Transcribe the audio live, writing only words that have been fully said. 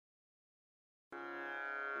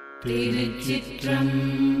திருச்சிற்றம்பலம்.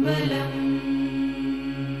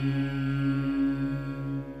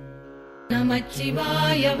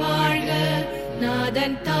 நமச்சிவாய வாழ்க,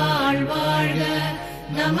 நாதன் தாழ் வாழ்க.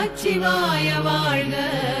 நமச்சிவாய வாழ்க,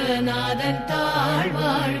 நாதன் தாழ்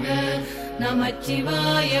வாழ்க.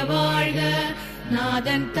 நமச்சிவாய வாழ்க,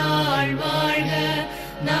 நாதன் தாழ் வாழ்க.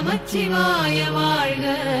 நமச்சிவாய வாழ்க,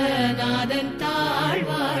 நாதன் தாழ்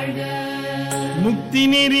வாழ்க. முக்தி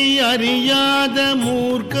நெறி அறியாத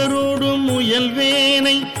மூர்க்கரோடும்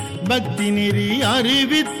முயல்வேனை பக்தி நெறி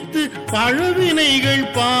அறிவித்து பழவினைகள்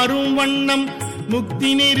பாரும் வண்ணம்.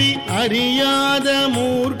 முக்தி நெறி அறியாத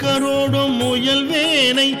மூர்க்கரோடும்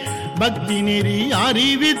முயல்வேனை பக்தி நெறி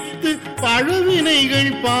அறிவித்து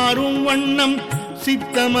பழவினைகள் பாரும் வண்ணம்.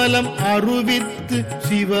 சித்தமலம் அருவித்து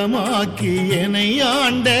சிவமாக்கி என்னை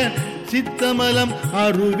ஆண்ட, சித்தமலம்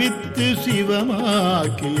அருவித்து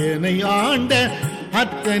சிவமாக்கி என்னை ஆண்ட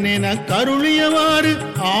அத்தனென கருளியவாறு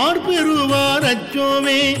ஆர்பெறுவார்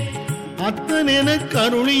அச்சோவே. அத்தனென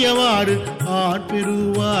கருளியவாறு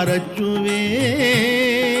ஆர்பெறுவார் அச்சோவே.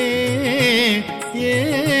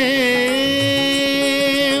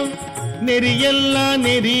 நெறியெல்லாம்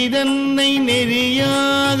நெறிதன்னை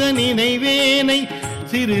நெறியாக நினைவேனை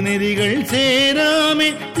சிறு நெறிகள் சேராமே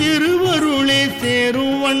திருவருளே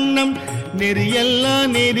சேரும் வண்ணம்.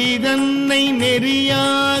 நெறியெல்லாம் நெறிதன்னை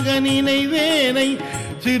நெறியாக நினைவேனை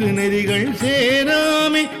சிறு நெறிகள்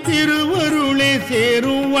சேராமே திருவருளே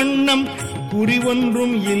சேரும் வண்ணம். குறி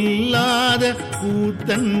ஒன்றும் இல்லாத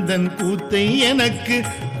கூத்தந்தன் கூத்தை எனக்கு,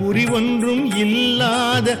 குறி ஒன்றும்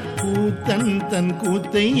இல்லாத கூத்தந்தன்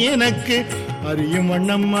கூத்தை எனக்கு அறியும்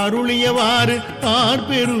வண்ணம் அருளியவாறு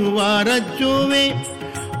ஆர்பெறுவார் அச்சோவே.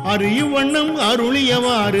 அறியும் வண்ணம்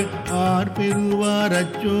அருளியவாறு ஆர்பெறுவார்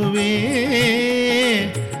அச்சோவே.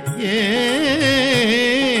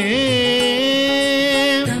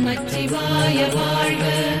 நமச்சிவாய வாழ்க,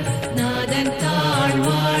 நாதன் தாழ்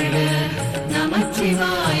வாழ்க.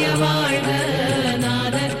 நமச்சிவாய வாழ்க,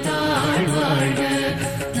 நாதன் தாழ் வாழ்க.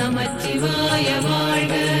 நமச்சிவாய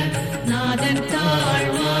வாழ்க, நாதன் தாழ்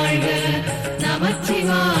வாழ்க.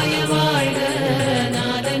 நமச்சிவாய வாழ்க,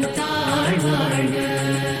 நாதன் தாழ் வாழ்க.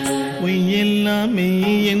 பொய்யெல்லாம்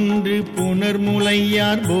மெய் என்று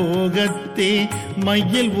புனர்முலையார் போகத்தே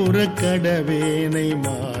மையில் உறக்கடவேனை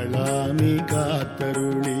மாளாமி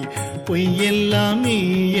காத்தருளி. பொய்யெல்லாம் மெய்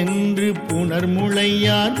என்று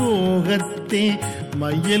புனர்முலையார் போகத்தே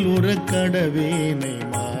மையில் உறக்கடவேனை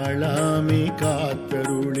மாளாமி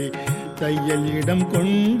காத்தருளி. தையல் இடம்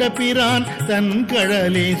கொண்ட பிரான் தன்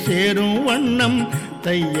கழலே சேரும் வண்ணம்.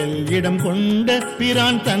 தையல் இடம் கொண்ட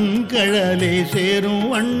பிரான் தன் கழலே சேரும்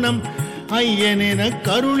வண்ணம். ஐயனென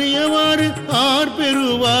கருளியவாறு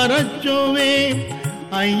ஆர்பெறுவார் அச்சோவே.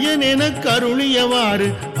 ஐயனென கருளியவாறு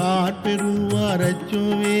ஆர்பெறுவார்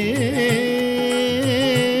அச்சோவே.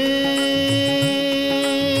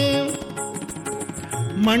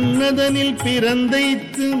 மன்னதனில்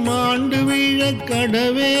பிறந்தைத்து மாண்டு வீழ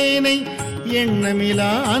கடவேனை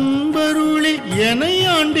எண்ணமிலா அன்பருளி எனை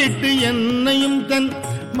ஆண்டிட்டு என்னையும் தன்.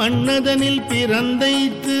 மன்னதனில்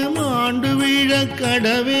பிறந்தைத்து மாண்டு வீழ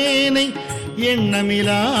கடவேனை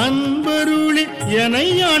எண்ணமிலா அன்பருளி எனை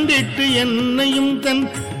ஆண்டிட்டு என்னையும் தன்.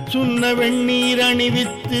 சுண்ண வெண்ணீர்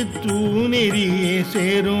அணிவித்து தூநெறியே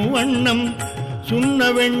சேரும் வண்ணம். சுண்ண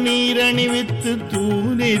வெண்ணீர் அணிவித்து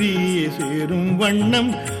தூநெறியே சேரும்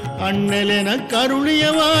வண்ணம். அண்ணலென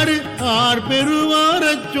கருளியவாறு ஆர்பெறுவார்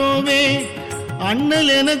அச்சோவே.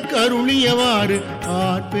 அண்ணலென கருளியவாறு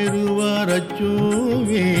ஆர்பெறுவார்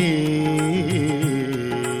அச்சோவே.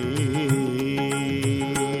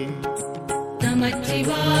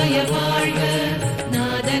 நமச்சிவாய வாழ்க,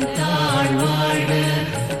 நாதன் தாழ் வாழ்க.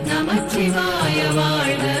 நமச்சிவாய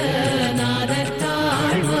வாழ்க, நாதன்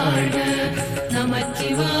தாழ் வாழ்க.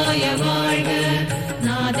 நமச்சிவாய வாழ்க,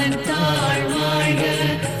 நாதன் தாழ் வாழ்க.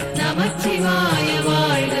 நமச்சிவாய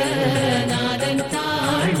வாழ்க, நாதன்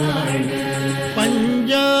தாழ் வாழ்க.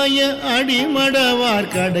 பஞ்சாய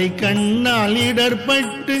அடிமடவார் கடை கண்ணால்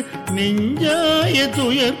இடர்பட்டு நெஞ்சாய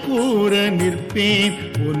துயர் கூற நிற்பேன்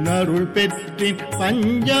உன் அருள் பெற்றேன்.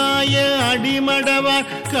 பஞ்சாய அடிமடவார்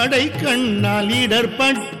கடை கண்ணால்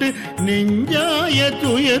இடர்பட்டு நெஞ்சாய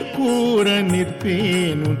துயர் கூற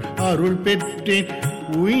நிற்பேன் உன் அருள் பெற்றேன்.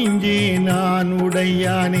 உயிஞ்சே நான்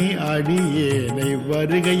உடையானே அடியேனை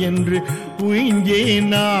வருக என்று. உயிஞ்சே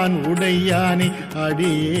நான் உடையானே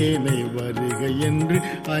அடியேனை வருக என்று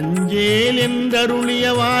அஞ்சேல்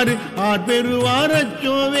என்றருளியவாறு ஆர்பெறுவார்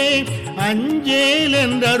அச்சோவே. அஞ்சேல்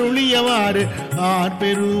என்றருளியவாறு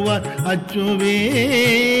ஆர்பெறுவார் அச்சோவே.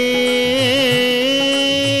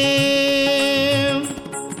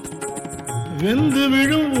 வெந்து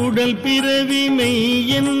விழும் உடல் பிறவி மெய்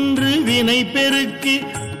என்று வினை பெருக்கி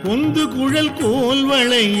கொந்து குழல்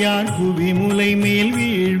கோல்வளையார் குவிமுலை மேல்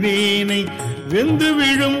வீழ்வேனை. வெந்து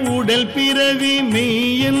விழும் உடல் பிறவி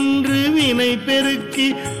மெய் என்று வினை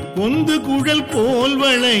பெருக்கி கொந்து குழல்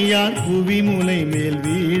கோல்வளையார் குவிமுலை மேல்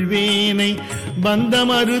வீழ்வேனை. பந்த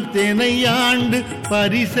மறுத்தெனையாண்டு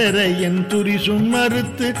பரிசர என் துரிசும்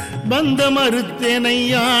மறுத்து பந்த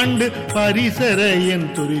மறுத்தெனையாண்டு பரிசர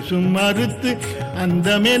என் துரிசும் மறுத்து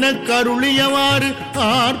அந்தமென கருளியவாறு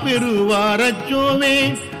ஆர்பெறுவார்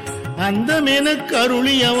அச்சோவே. அந்தமென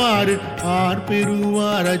கருளியவாறு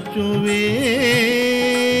ஆர்பெறுவார் அச்சோவே.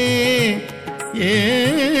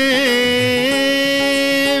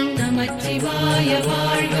 நமச்சிவாய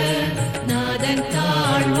வாழ்க நாதன்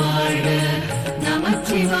தாழ் வாழ்க.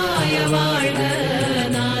 நமச்சிவாய வாழ்க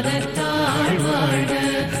நாதன் தாழ் வாழ்க.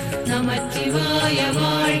 நமச்சிவாய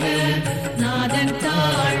வாழ்க நாதன்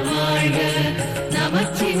தாழ் வாழ்க.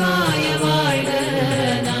 நமச்சிவாய வாழ்க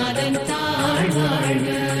நாதன் தாழ் வாழ்க.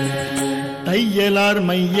 தையலார்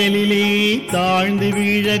மையலிலே தாழ்ந்து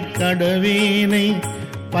வீழக் கடவேனை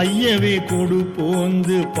பையவே கொடு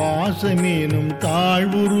போந்து பாசமேனும்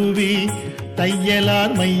தாழ்வுருவி.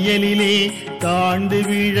 தையலார் மையலிலே தாழ்ந்து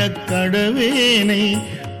வீழக் கடவேனை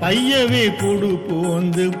பையவே கொடு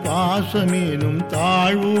போந்து பாசமேனும்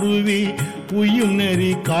தாழ்வுருவி. உய்யும்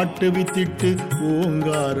நெறி காட்டுவித்திட்டு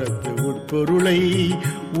ஓங்காரத்து உட்பொருளை.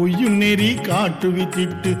 உய்யும் நெறி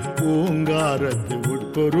காட்டுவித்திட்டு ஓங்காரத்து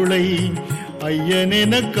உட்பொருளை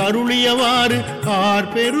ஐயனென கருளியவாறு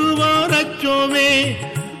ஆர்பெறுவார் அச்சோவே.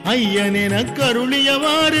 ஐயனென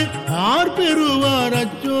கருளியவாறு ஆர்பெறுவார்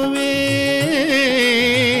அச்சோவே.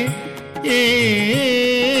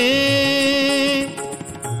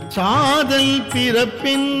 சாதல்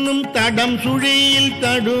பிறப்பென்னும் தடம் சுழியில்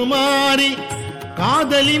தடுமாறி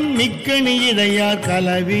காதலின் மிக்கணி இடையார்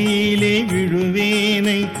கலவியிலே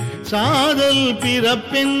விழுவேனை. சாதல்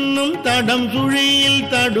பிறப்பென்னும் தடம் சுழியில்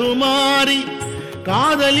தடுமாறி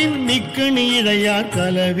காதலின் மிக்கணி இடையார்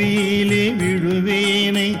கலவியிலே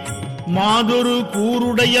விழுவேனை. மாதொரு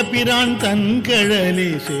கூருடைய பிரான்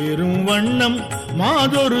தன்கழலே சேரும் வண்ணம்.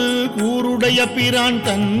 மாதொரு கூருடைய பிரான்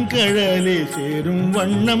தன்கழலே சேரும்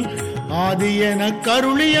வண்ணம் ஆதியென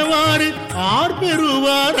கருளியவாறு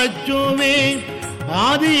ஆர்பெறுவார் அச்சோவே.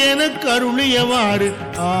 ஆதியென கருளியவாறு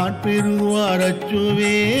ஆர்பெறுவார்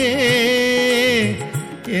அச்சோவே.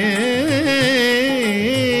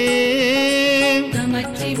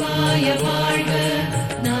 நமச்சிவாய வாழ்க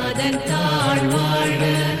நாதன் தாழ் வாழ்க.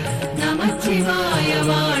 நமச்சிவாய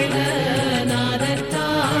வாழ்க நாதன்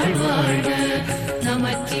தாழ் வாழ்க.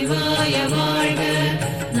 நமச்சிவாய வாழ்க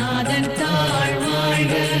நாதன் தாழ்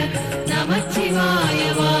வாழ்க.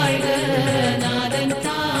 நமச்சிவாய வாழ்க நாதன்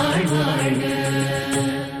தாழ் வாழ்க.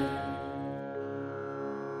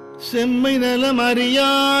 செம்மை நலம்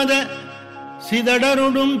அறியாத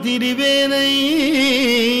சிதடருடும் திரிவேனை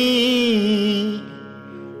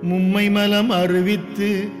மும்மை மலம்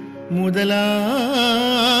அறிவித்து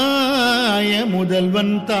முதலாய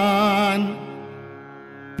முதல்வன் தான்.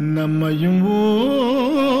 நம்மையும்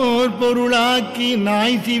ஓர் பொருளாக்கி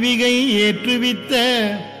நாய் சிவிகை ஏற்றுவித்த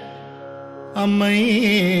அம்மை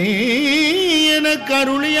என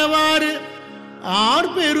கருளியவாறு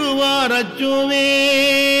ஆர்பெறுவார் அச்சோவே.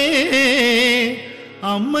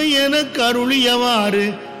 அம்மை என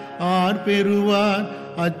கருளியவாறு ஆர்பெறுவார்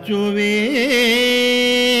அச்சோவே.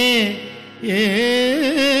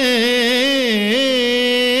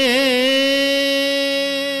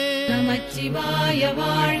 நமச்சிவாய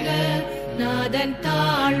வாழ்க நாதன்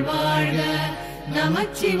தாழ் வாழ்க.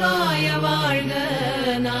 நமச்சிவாய வாழ்க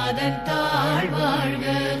நாதன் தாழ் வாழ்க.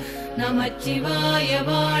 நமச்சிவாய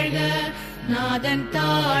வாழ்க நாதன்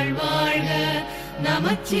தாழ் வாழ்க.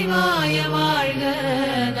 நமச்சிவாய வாழ்க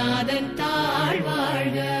நாதன் தாழ்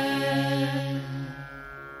வாழ்க.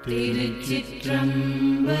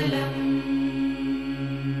 திருச்சிற்றம்பலம்.